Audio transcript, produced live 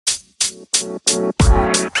Welcome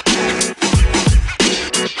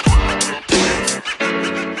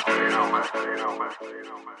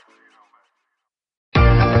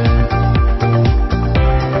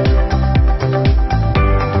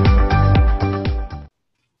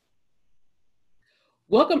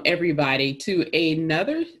everybody to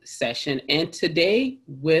another session, and today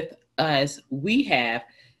with us we have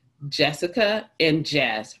Jessica and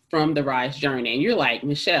Jess from the Rise Journey. And you're like,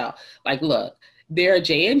 Michelle, like, look, they're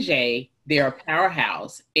J&J, they're a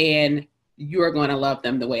powerhouse, and you're going to love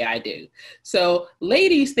them the way I do. So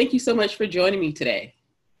ladies, thank you so much for joining me today.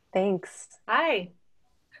 Thanks. Hi.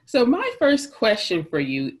 So my first question for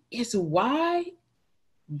you is why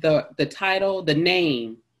the title, the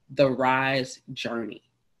name, The Rise Journey?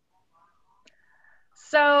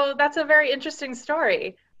 So that's a very interesting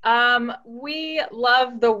story. We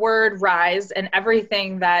love the word rise and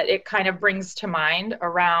everything that it kind of brings to mind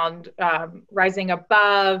around rising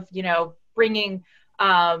above, bringing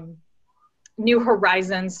new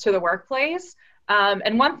horizons to the workplace.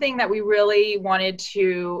 And one thing that we really wanted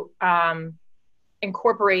to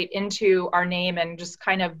incorporate into our name and just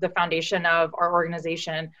kind of the foundation of our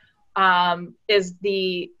organization is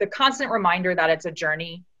the constant reminder that it's a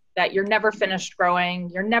journey, that you're never finished growing,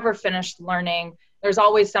 you're never finished learning. There's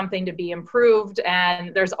always something to be improved,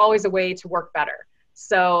 and there's always a way to work better.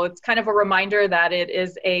 So it's kind of a reminder that it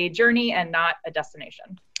is a journey and not a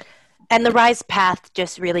destination. And the Rise path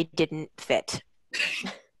just really didn't fit.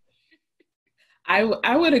 I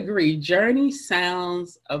would agree. Journey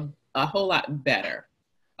sounds a whole lot better.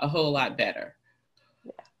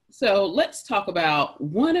 Yeah. So let's talk about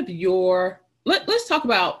let's talk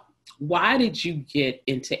about why did you get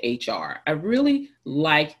into HR? I really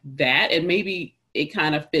like that. And maybe it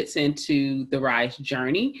kind of fits into the Rise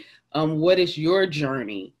Journey. What is your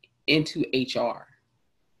journey into HR?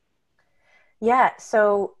 Yeah,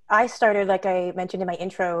 so I started, like I mentioned in my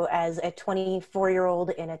intro, as a 24-year-old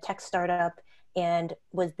in a tech startup and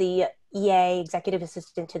was the EA, executive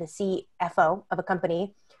assistant to the CFO of a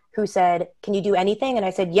company, who said, "Can you do anything?" And I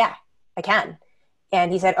said, "Yeah, I can."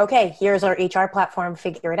 And he said, "Okay, here's our HR platform,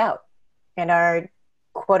 figure it out." And our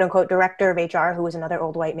quote unquote director of HR, who was another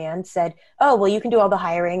old white man, said, "Oh, well, you can do all the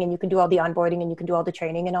hiring and you can do all the onboarding and you can do all the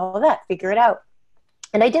training and all of that, figure it out."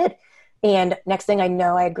 And I did. And next thing I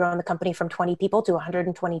know, I had grown the company from 20 people to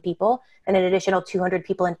 120 people and an additional 200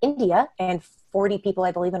 people in India and 40 people,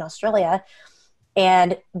 I believe, in Australia.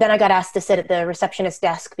 And then I got asked to sit at the receptionist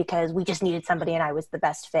desk because we just needed somebody and I was the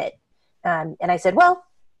best fit. And I said, well,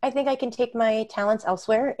 I think I can take my talents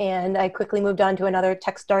elsewhere. And I quickly moved on to another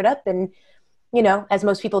tech startup. And, as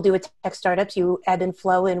most people do with tech startups, you ebb and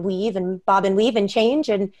flow and weave and bob and weave and change.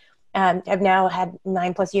 And I've now had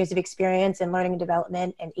 9+ years of experience in learning and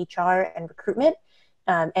development and HR and recruitment.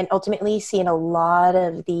 And ultimately seeing a lot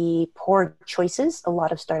of the poor choices a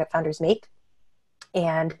lot of startup founders make.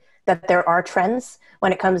 And that there are trends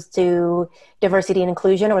when it comes to diversity and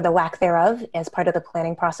inclusion, or the lack thereof, as part of the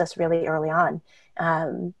planning process really early on.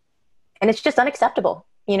 And it's just unacceptable.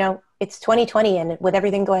 It's 2020, and with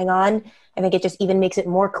everything going on, I think it just even makes it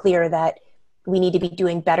more clear that we need to be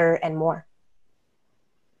doing better and more.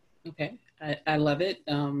 Okay, I love it.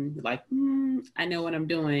 I know what I'm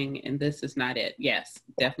doing, and this is not it. Yes,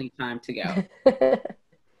 definitely time to go.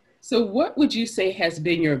 So what would you say has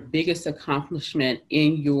been your biggest accomplishment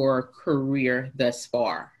in your career thus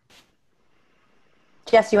far?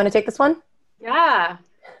 Jess, you want to take this one? Yeah.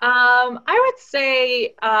 I would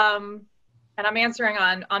say, and I'm answering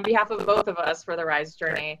on behalf of both of us for the Rise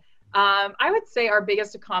Journey, I would say our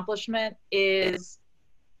biggest accomplishment is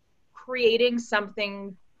creating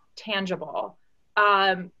something tangible.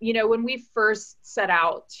 When we first set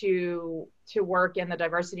out to work in the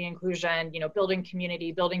diversity and inclusion, building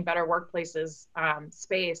community, building better workplaces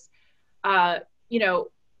space,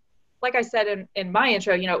 like I said in my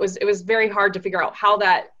intro, it was very hard to figure out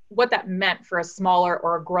what that meant for a smaller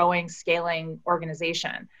or a growing, scaling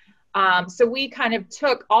organization. So we kind of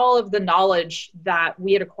took all of the knowledge that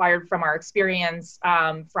we had acquired from our experience,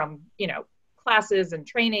 from classes and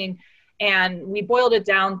training, and we boiled it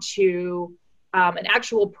down to an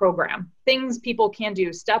actual program, things people can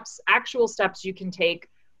do, actual steps you can take.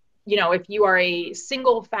 If you are a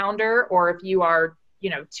single founder, or if you are,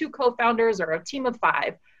 2 co-founders or a team of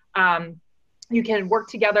 5, you can work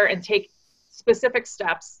together and take specific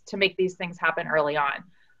steps to make these things happen early on.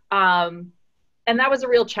 And that was a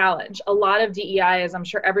real challenge. A lot of DEI, as I'm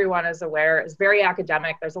sure everyone is aware, is very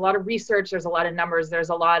academic. There's a lot of research, there's a lot of numbers, there's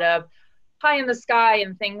a lot of pie in the sky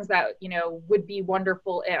and things that, would be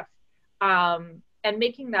wonderful if. And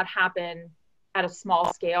making that happen at a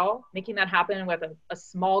small scale, making that happen with a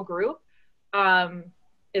small group,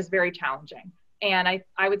 is very challenging. And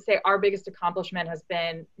I would say our biggest accomplishment has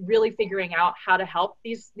been really figuring out how to help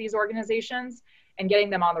these organizations and getting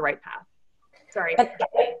them on the right path. Sorry.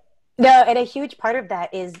 No, and a huge part of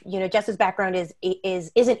that is, Jess's background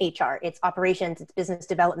isn't HR, it's operations, it's business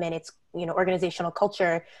development, it's, organizational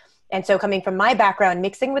culture. And so coming from my background,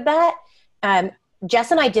 mixing with that, Jess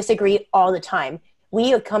and I disagree all the time.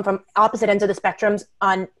 We come from opposite ends of the spectrums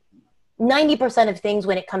on 90% of things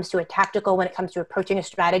when it comes to a tactical, when it comes to approaching a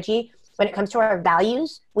strategy, when it comes to our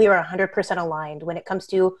values, we are 100% aligned. When it comes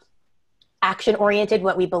to action-oriented,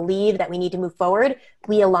 what we believe that we need to move forward,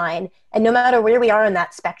 we align. And no matter where we are in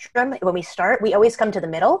that spectrum, when we start, we always come to the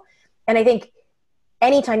middle. And I think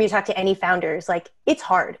anytime you talk to any founders, like, it's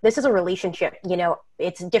hard. This is a relationship,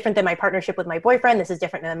 it's different than my partnership with my boyfriend. This is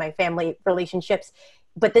different than my family relationships,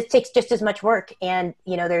 but this takes just as much work. And,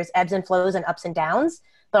 there's ebbs and flows and ups and downs,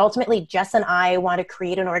 but ultimately Jess and I want to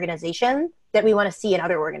create an organization that we want to see in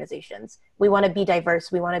other organizations. We want to be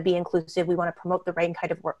diverse. We want to be inclusive. We want to promote the right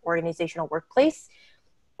kind of organizational workplace.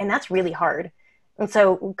 And that's really hard. And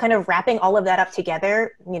so kind of wrapping all of that up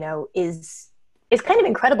together, is kind of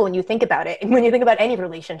incredible when you think about it. And when you think about any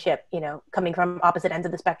relationship, coming from opposite ends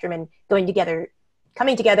of the spectrum and coming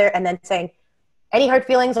together and then saying, any hard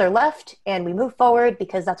feelings are left and we move forward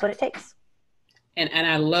because that's what it takes. And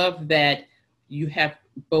I love that you have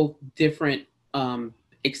both different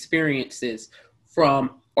experiences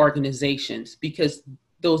from organizations, because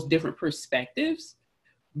those different perspectives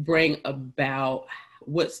bring about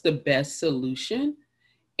what's the best solution.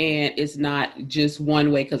 And it's not just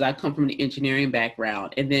one way, because I come from the engineering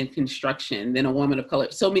background and then construction, then a woman of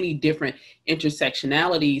color, so many different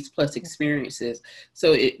intersectionalities plus experiences.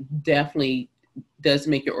 So it definitely does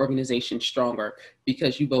make your organization stronger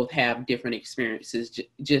because you both have different experiences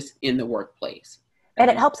just in the workplace.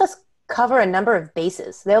 And it helps us cover a number of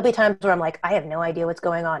bases. There'll be times where I'm like, I have no idea what's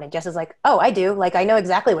going on. And Jess is like, oh, I do. Like, I know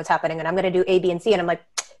exactly what's happening and I'm going to do A, B, and C. And I'm like,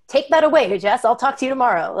 take that away, Jess. I'll talk to you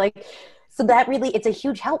tomorrow. Like, so that really, it's a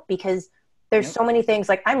huge help because there's so many things.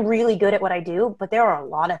 Like, I'm really good at what I do, but there are a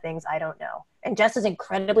lot of things I don't know. And Jess is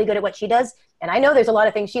incredibly good at what she does. And I know there's a lot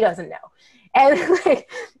of things she doesn't know. And like,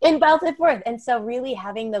 and bounce and forth. And so really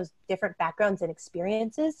having those different backgrounds and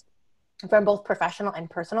experiences from both professional and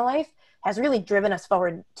personal life has really driven us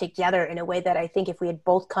forward together in a way that I think if we had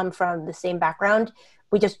both come from the same background,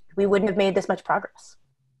 we wouldn't have made this much progress.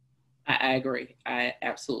 I agree. I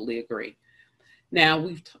absolutely agree. Now,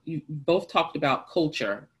 you both talked about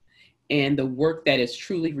culture and the work that is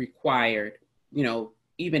truly required,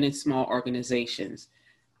 even in small organizations.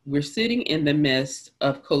 We're sitting in the midst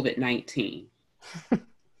of COVID-19.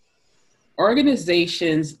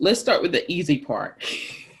 Organizations, let's start with the easy part.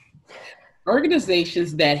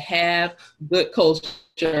 Organizations that have good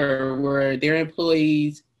culture where their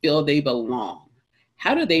employees feel they belong,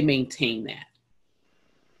 how do they maintain that?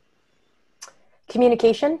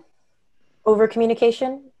 Communication, over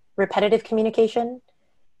communication, repetitive communication,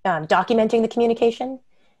 documenting the communication,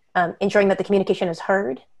 ensuring that the communication is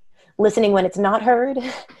heard, listening when it's not heard.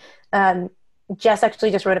 Jess actually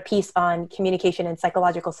just wrote a piece on communication and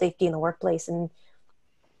psychological safety in the workplace. And,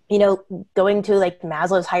 going to like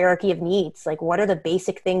Maslow's hierarchy of needs, like what are the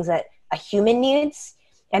basic things that a human needs?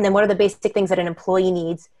 And then what are the basic things that an employee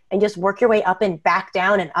needs? And just work your way up and back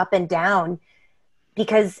down and up and down,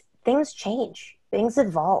 because things change, things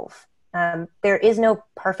evolve. There is no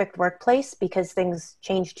perfect workplace because things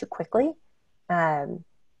change too quickly. I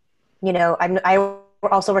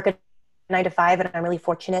also work a 9 to 5, and I'm really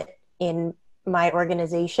fortunate in my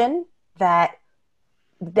organization that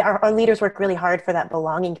our leaders work really hard for that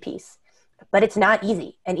belonging piece, but it's not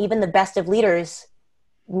easy. And even the best of leaders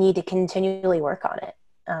need to continually work on it.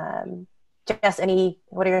 Jess,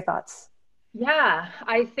 what are your thoughts? Yeah,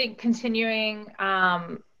 I think continuing,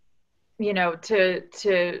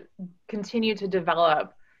 to continue to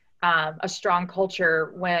develop a strong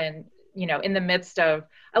culture when, in the midst of,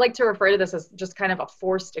 I like to refer to this as just kind of a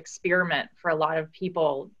forced experiment for a lot of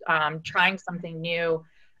people, trying something new.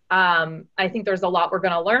 I think there's a lot we're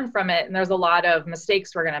going to learn from it, and there's a lot of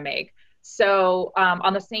mistakes we're going to make. So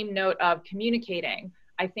on the same note of communicating,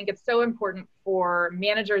 I think it's so important for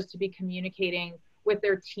managers to be communicating with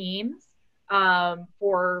their teams,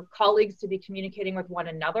 for colleagues to be communicating with one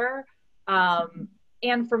another,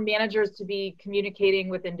 and for managers to be communicating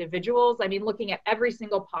with individuals. I mean, looking at every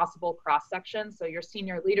single possible cross-section. So your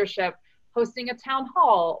senior leadership hosting a town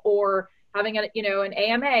hall or having an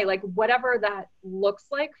AMA, like whatever that looks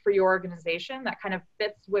like for your organization that kind of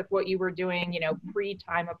fits with what you were doing,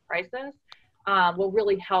 pre-time of crisis, will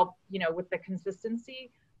really help, with the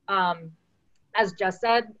consistency. As Jess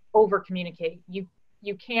said, over communicate.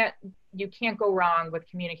 you can't go wrong with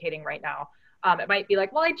communicating right now. It might be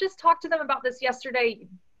like, well, I just talked to them about this yesterday.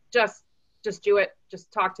 Just do it.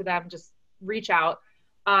 Just talk to them. Just reach out.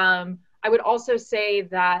 I would also say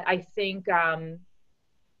that I think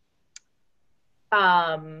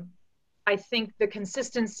the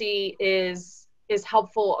consistency is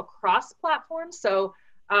helpful across platforms. So,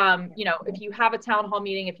 if you have a town hall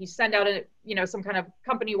meeting, if you send out some kind of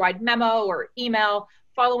company-wide memo or email,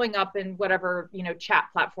 following up in whatever, chat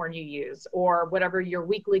platform you use, or whatever your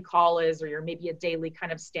weekly call is, or your maybe a daily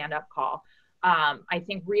kind of stand-up call. I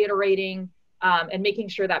think reiterating and making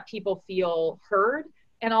sure that people feel heard.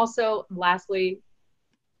 And also, lastly,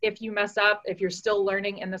 if you mess up, if you're still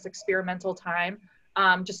learning in this experimental time,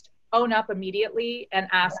 just own up immediately and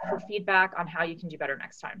ask for feedback on how you can do better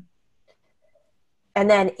next time. And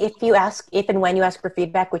then if and when you ask for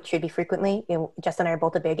feedback, which should be frequently, Jess and I are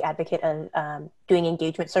both a big advocate of doing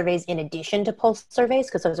engagement surveys in addition to pulse surveys,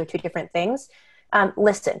 because those are two different things.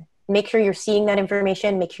 Listen, make sure you're seeing that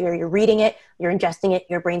information, make sure you're reading it, you're ingesting it,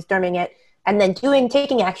 you're brainstorming it, and then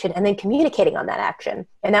taking action and then communicating on that action.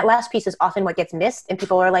 And that last piece is often what gets missed. And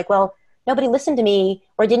people are like, well, nobody listened to me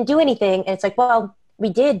or didn't do anything. And it's like, well, we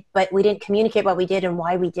did, but we didn't communicate what we did and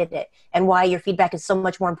why we did it, and why your feedback is so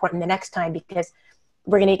much more important the next time, because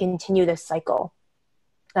we're going to continue this cycle.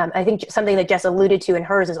 I think something that Jess alluded to in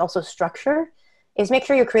hers is also structure, is make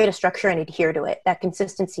sure you create a structure and adhere to it. That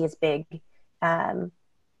consistency is big. And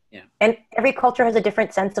every culture has a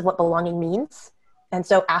different sense of what belonging means. And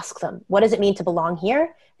so ask them, what does it mean to belong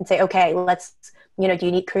here? And say, okay, do you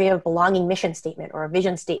need to create a belonging mission statement or a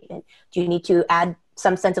vision statement? Do you need to add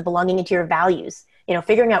some sense of belonging into your values?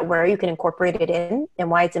 Figuring out where you can incorporate it in and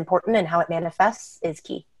why it's important and how it manifests is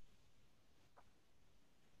key.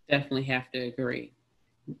 Definitely have to agree.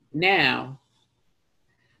 Now,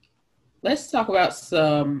 let's talk about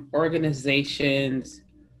some organizations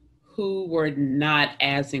who were not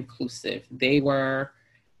as inclusive.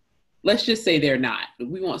 Let's just say they're not.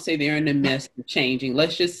 We won't say they're in the midst of changing.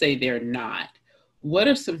 Let's just say they're not. What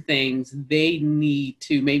are some things they need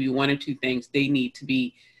to, maybe one or two things they need to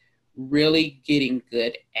be really getting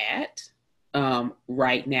good at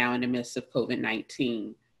right now in the midst of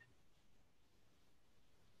COVID-19?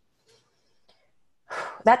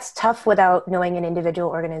 That's tough without knowing an individual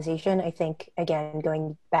organization. I think, again,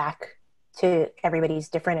 going back to everybody's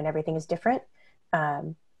different and everything is different.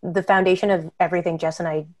 The foundation of everything Jess and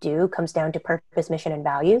I do comes down to purpose, mission, and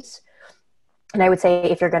values. And I would say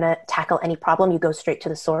if you're going to tackle any problem, you go straight to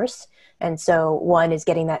the source. And so one is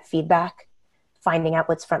getting that feedback, finding out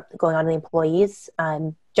what's going on with the employees.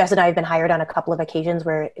 Jess and I have been hired on a couple of occasions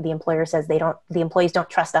where the employer says the employees don't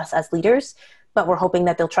trust us as leaders, but we're hoping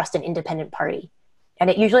that they'll trust an independent party. And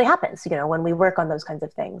it usually happens, when we work on those kinds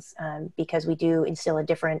of things, because we do instill a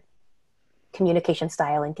different communication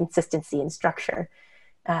style and consistency and structure.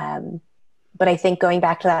 But I think going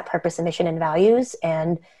back to that purpose and mission and values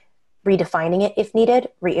and redefining it if needed,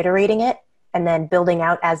 reiterating it, and then building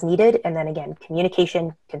out as needed. And then again,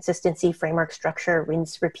 communication, consistency, framework, structure,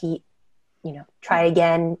 rinse, repeat, try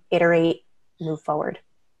again, iterate, move forward.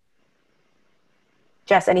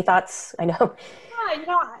 Jess, any thoughts? I know.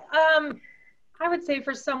 I would say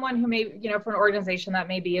for someone who may, for an organization that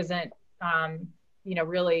maybe isn't,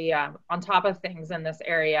 really on top of things in this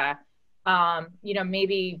area,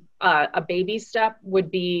 maybe a baby step would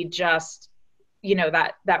be just,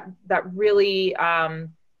 that really,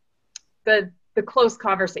 the close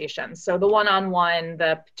conversations. So the one-on-one,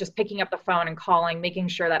 the just picking up the phone and calling, making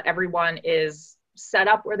sure that everyone is set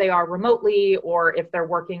up where they are remotely, or if they're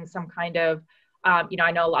working some kind of, I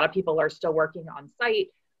know a lot of people are still working on site.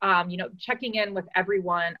 Checking in with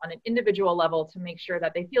everyone on an individual level to make sure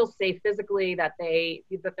that they feel safe physically, that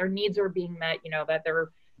their needs are being met, that they're,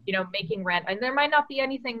 making rent. And there might not be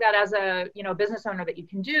anything that as a, business owner that you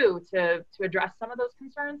can do to address some of those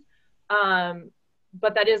concerns.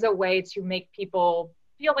 But that is a way to make people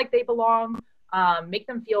feel like they belong, make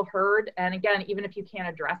them feel heard. And again, even if you can't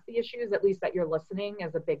address the issues, at least that you're listening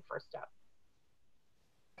is a big first step.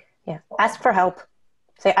 Yeah. Ask for help.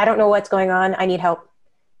 Say, I don't know what's going on. I need help.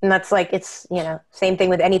 And that's like, it's, same thing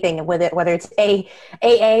with anything, with it, whether it's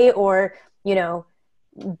AA or,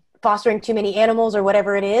 fostering too many animals or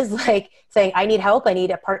whatever it is, like saying, I need help. I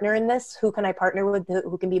need a partner in this. Who can I partner with?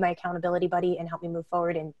 Who can be my accountability buddy and help me move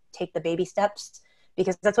forward and take the baby steps?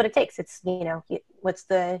 Because that's what it takes. It's, what's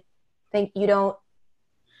the thing? You don't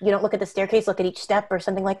look at the staircase, look at each step or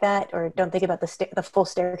something like that, or don't think about the full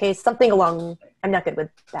staircase, something along. I'm not good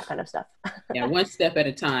with that kind of stuff. Yeah, one step at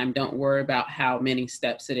a time. Don't worry about how many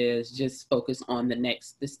steps it is. Just focus on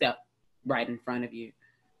the step right in front of you.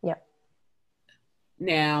 Yep.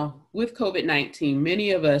 Now, with COVID-19, many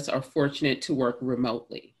of us are fortunate to work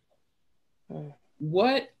remotely.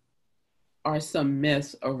 What are some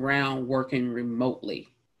myths around working remotely?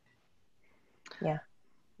 Yeah.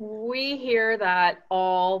 We hear that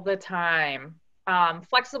all the time.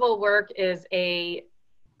 Flexible work is a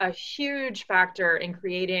huge factor in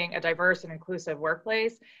creating a diverse and inclusive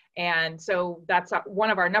workplace. And so that's one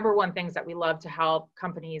of our number one things that we love to help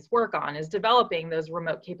companies work on, is developing those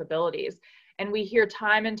remote capabilities. And we hear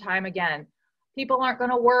time and time again, people aren't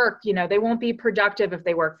going to work, they won't be productive if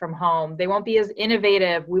they work from home. They won't be as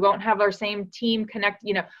innovative. We won't have our same team connect,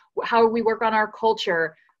 how we work on our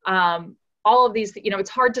culture. All of these, it's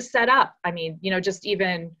hard to set up. I mean, just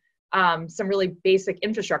even some really basic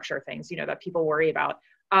infrastructure things, that people worry about.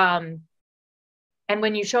 And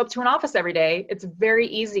when you show up to an office every day, it's very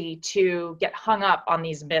easy to get hung up on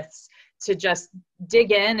these myths, to just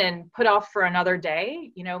dig in and put off for another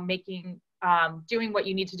day, doing what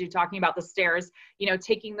you need to do, talking about the stairs,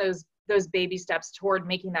 taking those baby steps toward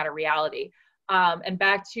making that a reality. And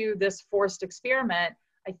back to this forced experiment,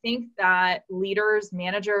 I think that leaders,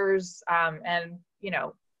 managers, and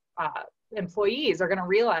employees are going to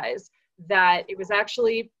realize that it was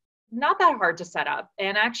actually not that hard to set up,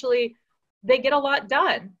 and actually they get a lot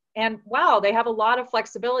done. And wow, they have a lot of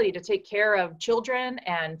flexibility to take care of children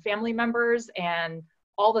and family members and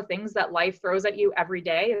all the things that life throws at you every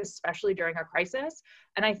day, especially during a crisis.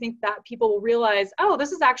 And I think that people will realize, oh,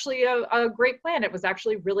 this is actually a great plan. It was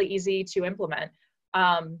actually really easy to implement.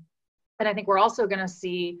 And I think we're also going to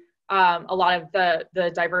see a lot of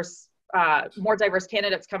the diverse, more diverse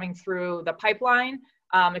candidates coming through the pipeline.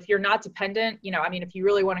 If you're not dependent, if you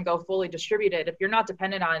really want to go fully distributed, if you're not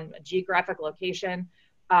dependent on a geographic location,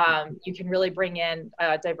 you can really bring in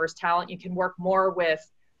diverse talent. You can work more with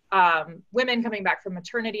women coming back from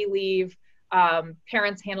maternity leave,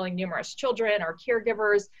 parents handling numerous children, or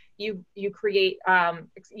caregivers. You create,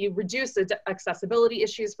 you reduce the accessibility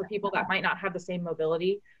issues for people that might not have the same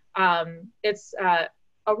mobility. It's a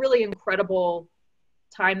really incredible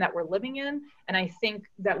time that we're living in, and I think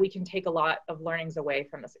that we can take a lot of learnings away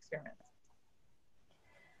from this experience.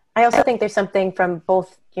 I also think there's something from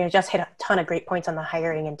both, Jess hit a ton of great points on the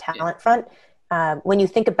hiring and talent front. When you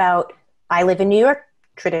think about, I live in New York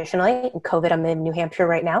traditionally, in COVID, I'm in New Hampshire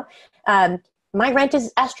right now. My rent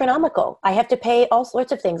is astronomical. I have to pay all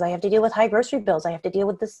sorts of things. I have to deal with high grocery bills. I have to deal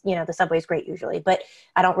with this, the subway is great usually, but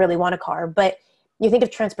I don't really want a car. But you think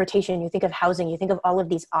of transportation, you think of housing, you think of all of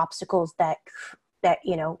these obstacles that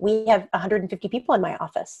we have 150 people in my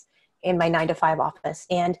office, in my 9-to-5 office.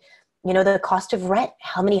 And, the cost of rent,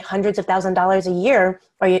 how many hundreds of $1,000s a year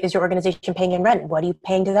is your organization paying in rent? What are you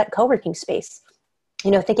paying to that co-working space?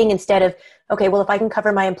 Thinking instead of, okay, well, if I can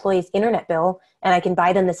cover my employee's internet bill and I can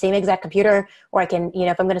buy them the same exact computer, or I can,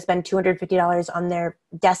 if I'm going to spend $250 on their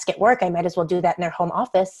desk at work, I might as well do that in their home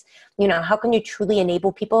office. How can you truly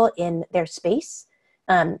enable people in their space?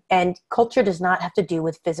 And culture does not have to do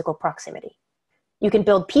with physical proximity. You can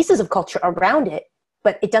build pieces of culture around it,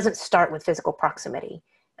 but it doesn't start with physical proximity.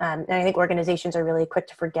 And I think organizations are really quick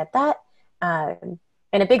to forget that. And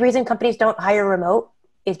a big reason companies don't hire remote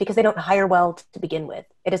is because they don't hire well to begin with.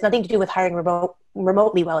 It has nothing to do with hiring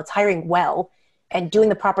remotely well. It's hiring well and doing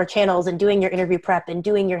the proper channels and doing your interview prep and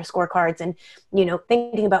doing your scorecards and,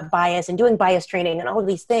 thinking about bias and doing bias training and all of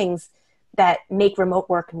these things that make remote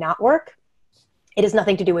work not work. It has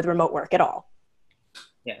nothing to do with remote work at all.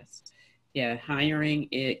 Yes. Yeah, hiring,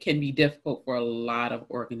 it can be difficult for a lot of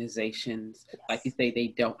organizations. Yes. Like you say, they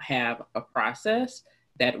don't have a process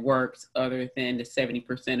that works other than the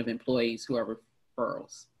 70% of employees who are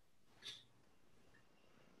referrals.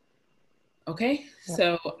 Okay, yeah.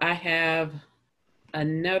 So I have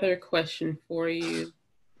another question for you.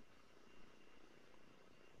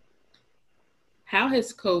 How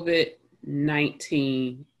has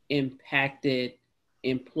COVID-19 impacted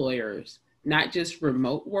employers, not just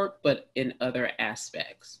remote work, but in other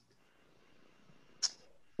aspects?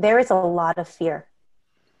 There is a lot of fear,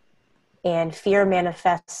 and fear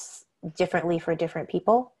manifests differently for different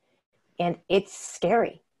people, and it's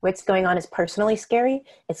scary. What's going on is personally scary.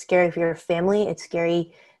 It's scary for your family. It's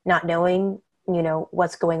scary not knowing,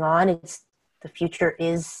 what's going on. The future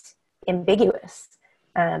is ambiguous.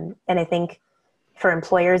 And I think for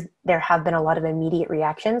employers, there have been a lot of immediate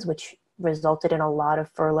reactions, which resulted in a lot of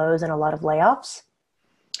furloughs and a lot of layoffs.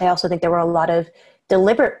 I also think there were a lot of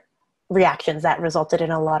deliberate reactions that resulted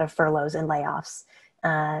in a lot of furloughs and layoffs.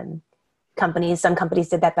 Some companies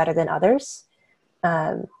did that better than others.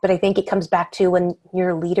 But I think it comes back to when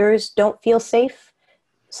your leaders don't feel safe,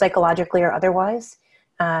 psychologically or otherwise,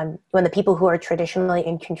 when the people who are traditionally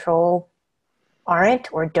in control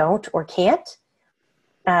aren't or don't or can't,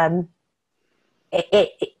 Um, I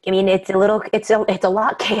mean, it's a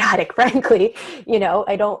lot chaotic, frankly.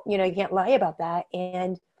 I don't, you can't lie about that.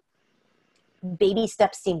 And baby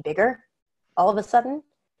steps seem bigger all of a sudden.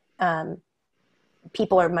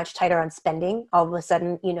 People are much tighter on spending. All of a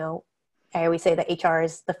sudden, I always say that HR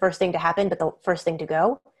is the first thing to happen, but the first thing to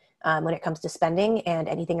go when it comes to spending and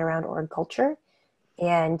anything around org culture.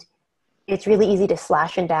 And it's really easy to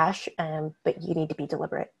slash and dash, but you need to be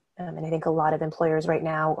deliberate. And I think a lot of employers right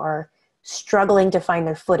now are struggling to find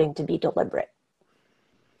their footing to be deliberate.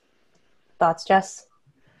 Thoughts, Jess?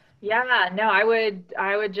 Yeah, no, I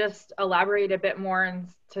would just elaborate a bit more and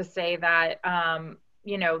to say that,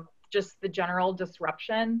 just the general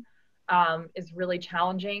disruption is really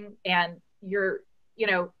challenging. And you're,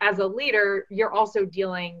 as a leader, you're also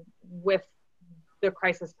dealing with the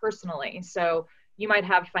crisis personally. So you might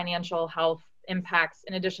have financial health impacts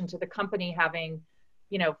in addition to the company having,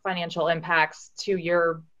 financial impacts, to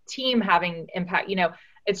your team having impact.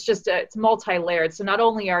 It's multi-layered. So not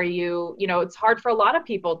only are you, it's hard for a lot of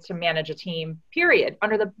people to manage a team, period,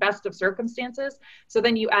 under the best of circumstances. So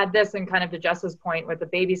then you add this, and kind of to Jess's point with the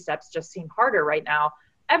baby steps just seem harder right now.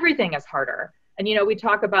 Everything is harder. And, we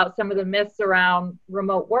talk about some of the myths around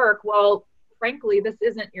remote work. Well, frankly, this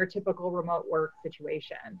isn't your typical remote work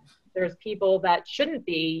situation. There's people that shouldn't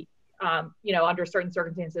be, under certain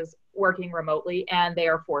circumstances working remotely, and they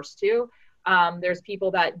are forced to. There's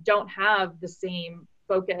people that don't have the same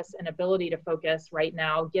focus and ability to focus right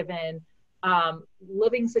now, given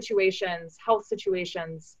living situations, health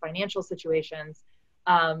situations, financial situations.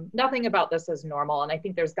 Nothing about this is normal. And I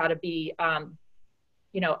think there's got to be,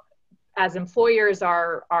 as employers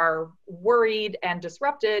are worried and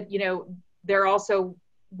disrupted, they're also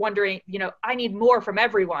wondering, I need more from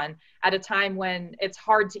everyone at a time when it's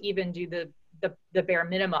hard to even do the bare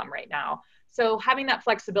minimum right now. So having that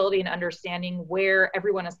flexibility and understanding where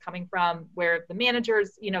everyone is coming from, where the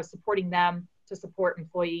managers, supporting them to support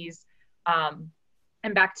employees,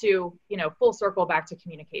 and back to, full circle back to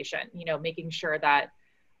communication, making sure that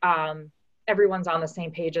everyone's on the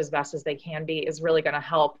same page as best as they can be is really going to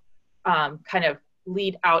help kind of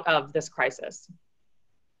lead out of this crisis.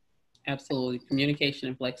 Absolutely. Communication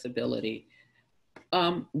and flexibility.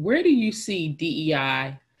 Where do you see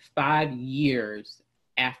DEI 5 years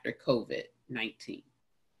after COVID-19?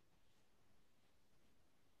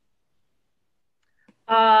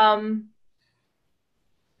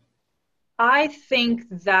 I think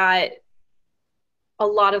that a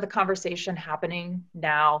lot of the conversation happening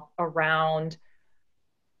now around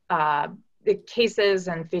the cases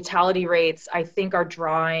and fatality rates, I think, are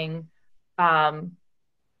drawing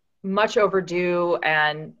much overdue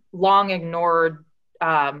and long ignored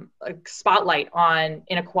spotlight on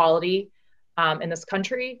inequality in this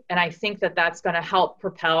country. And I think that that's going to help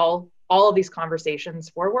propel all of these conversations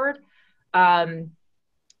forward.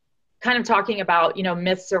 Kind of talking about,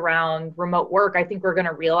 myths around remote work, I think we're going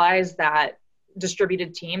to realize that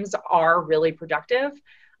distributed teams are really productive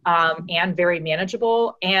and very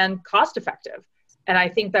manageable and cost effective. And I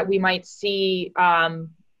think that we might see the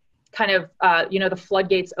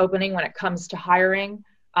floodgates opening when it comes to hiring.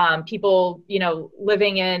 People,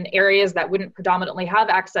 living in areas that wouldn't predominantly have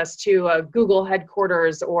access to a Google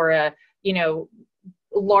headquarters or a,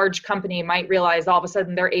 large company might realize all of a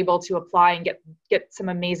sudden they're able to apply and get some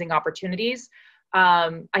amazing opportunities.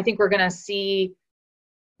 I think we're going to see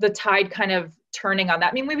the tide kind of turning on that.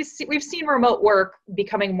 I mean, we've seen remote work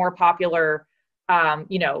becoming more popular,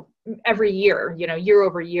 every year, year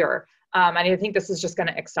over year. And I think this is just going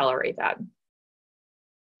to accelerate that.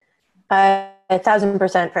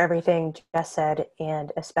 1,000% for everything Jess said,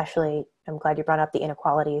 and especially I'm glad you brought up the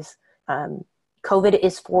inequalities. COVID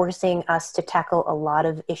is forcing us to tackle a lot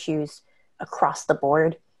of issues across the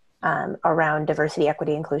board around diversity,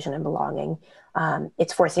 equity, inclusion, and belonging.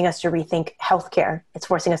 It's forcing us to rethink healthcare. It's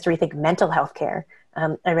forcing us to rethink mental health care.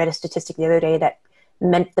 I read a statistic the other day that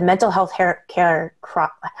the mental health care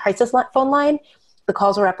crisis phone line, the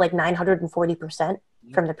calls were up like 940%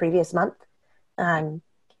 from the previous month. I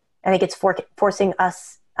think it's forcing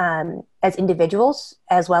us as individuals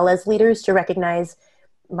as well as leaders to recognize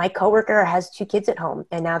my coworker has 2 kids at home,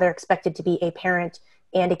 and now they're expected to be a parent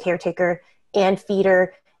and a caretaker and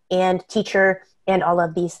feeder and teacher and all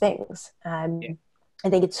of these things. I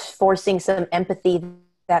think it's forcing some empathy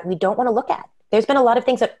that we don't want to look at. There's been a lot of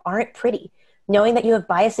things that aren't pretty. Knowing that you have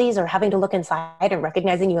biases, or having to look inside and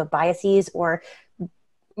recognizing you have biases, or,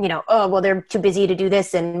 oh, well, they're too busy to do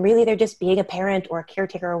this, and really they're just being a parent or a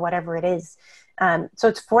caretaker or whatever it is. So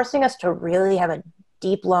it's forcing us to really have a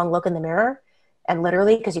deep, long look in the mirror. And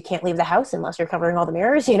literally, because you can't leave the house unless you're covering all the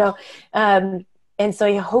mirrors, And so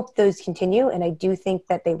I hope those continue, and I do think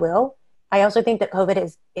that they will. I also think that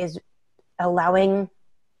COVID is allowing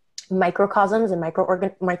microcosms and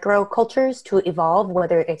micro cultures to evolve,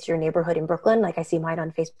 whether it's your neighborhood in Brooklyn, like I see mine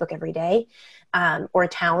on Facebook every day, or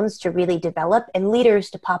towns to really develop, and leaders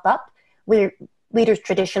to pop up where leaders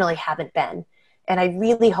traditionally haven't been. And I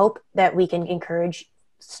really hope that we can encourage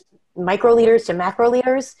micro leaders to macro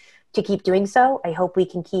leaders to keep doing so. I hope we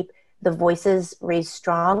can keep the voices raised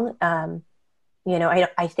strong.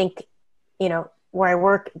 I think, where I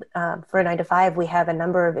work for 9 to 5, we have a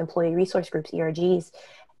number of employee resource groups, ERGs,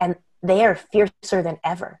 and they are fiercer than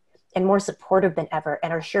ever and more supportive than ever,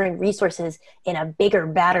 and are sharing resources in a bigger,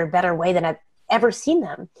 better way than I've ever seen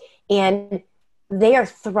them. And they are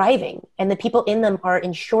thriving, and the people in them are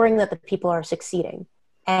ensuring that the people are succeeding.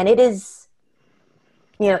 And it is,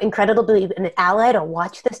 incredible to be an ally to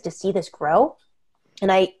watch this, to see this grow.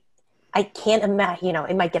 And I can't imagine,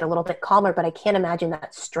 it might get a little bit calmer, but I can't imagine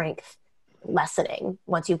that strength lessening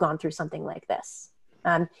once you've gone through something like this.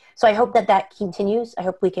 So I hope that continues. I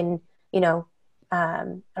hope we can, a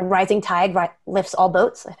rising tide lifts all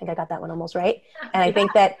boats. I think I got that one almost right. And I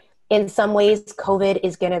think that in some ways, COVID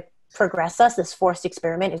is going to progress us. This forced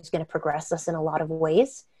experiment is going to progress us in a lot of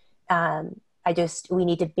ways. We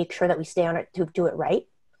need to make sure that we stay on it to do it right,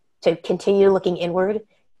 to continue looking inward,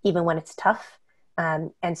 even when it's tough.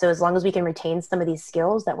 And so as long as we can retain some of these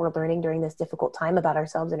skills that we're learning during this difficult time about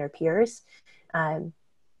ourselves and our peers,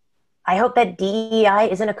 I hope that DEI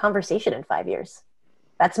isn't a conversation in 5 years.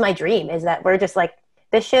 That's my dream, is that we're just like,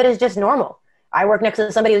 this shit is just normal. I work next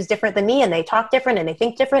to somebody who's different than me, and they talk different, and they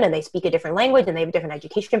think different, and they speak a different language, and they have a different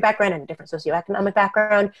education background and a different socioeconomic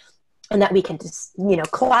background, and that we can just,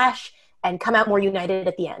 clash and come out more united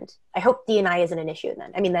at the end. I hope D&I isn't an issue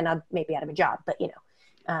then. I mean, then I'll maybe out of a job, but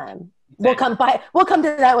we'll come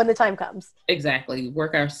to that when the time comes. Exactly.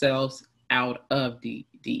 Work ourselves out of the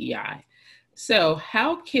DEI. So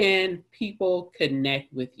how can people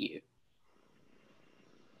connect with you?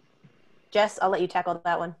 Jess, I'll let you tackle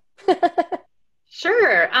that one.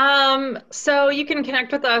 Sure. So you can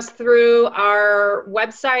connect with us through our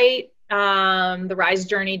website,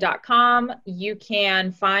 therisejourney.com. You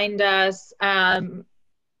can find us at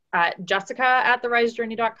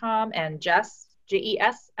Jessica@therisejourney.com and Jess,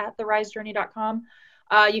 Jes at therisejourney.com.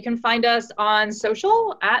 You can find us on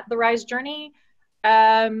social at The Rise Journey,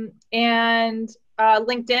 and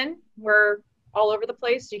LinkedIn. We're all over the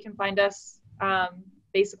place. You can find us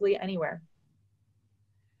basically anywhere.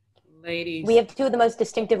 Ladies, we have two of the most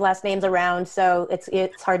distinctive last names around, so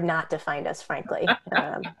it's hard not to find us, frankly.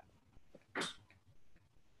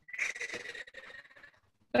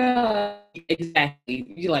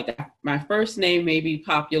 Exactly. You like, my first name may be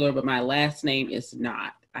popular, but my last name is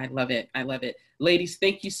not. I love it. I love it. Ladies,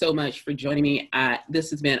 thank you so much for joining me. This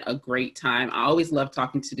has been a great time. I always love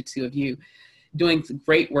talking to the two of you, doing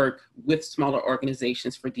great work with smaller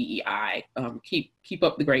organizations for DEI. Keep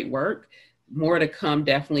up the great work. More to come,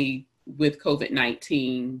 definitely, with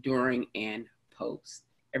COVID-19 during and post.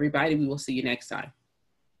 Everybody, we will see you next time.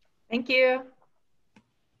 Thank you.